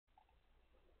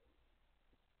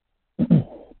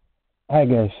Hi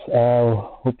guys,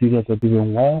 hope you guys are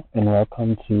doing well and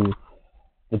welcome to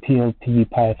the PLP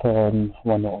Python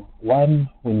 101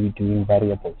 when we're doing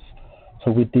variables.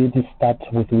 So we did start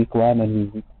with week 1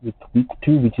 and with week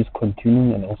 2, which is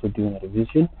continuing and also doing a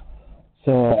revision.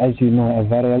 So as you know,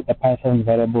 a Python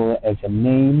variable as a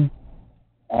name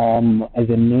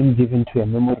given to a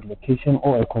memory location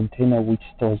or a container which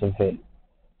stores a value.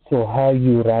 So how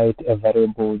you write a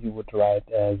variable, you would write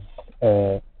as,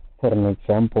 for an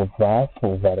example, var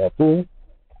for variable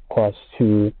equals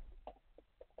to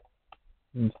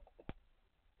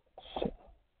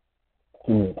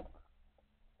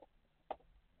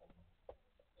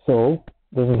so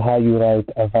this is how you write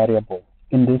a variable.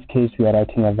 In this case, we are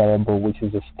writing a variable which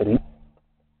is a string.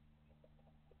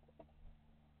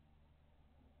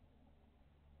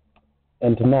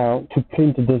 And now to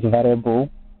print this variable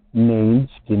name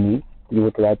beneath, you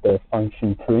would write the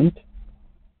function print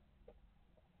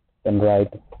and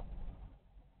write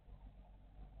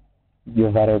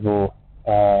your variable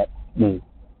name.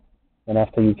 And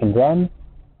after you can run,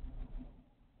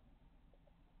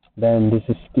 then this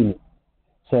is skinny.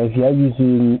 So if you are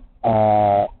using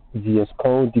VS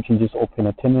Code, you can just open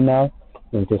a terminal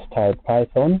and just type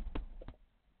Python,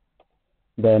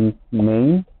 then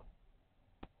main,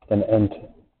 then enter.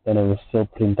 Then it will still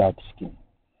print out skinny.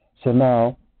 So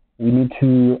now we need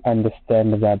to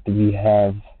understand that we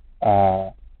have,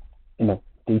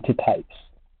 data types.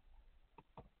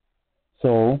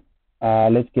 So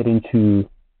let's get into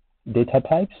data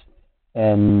types,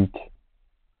 and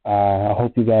I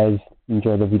hope you guys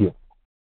enjoy the video.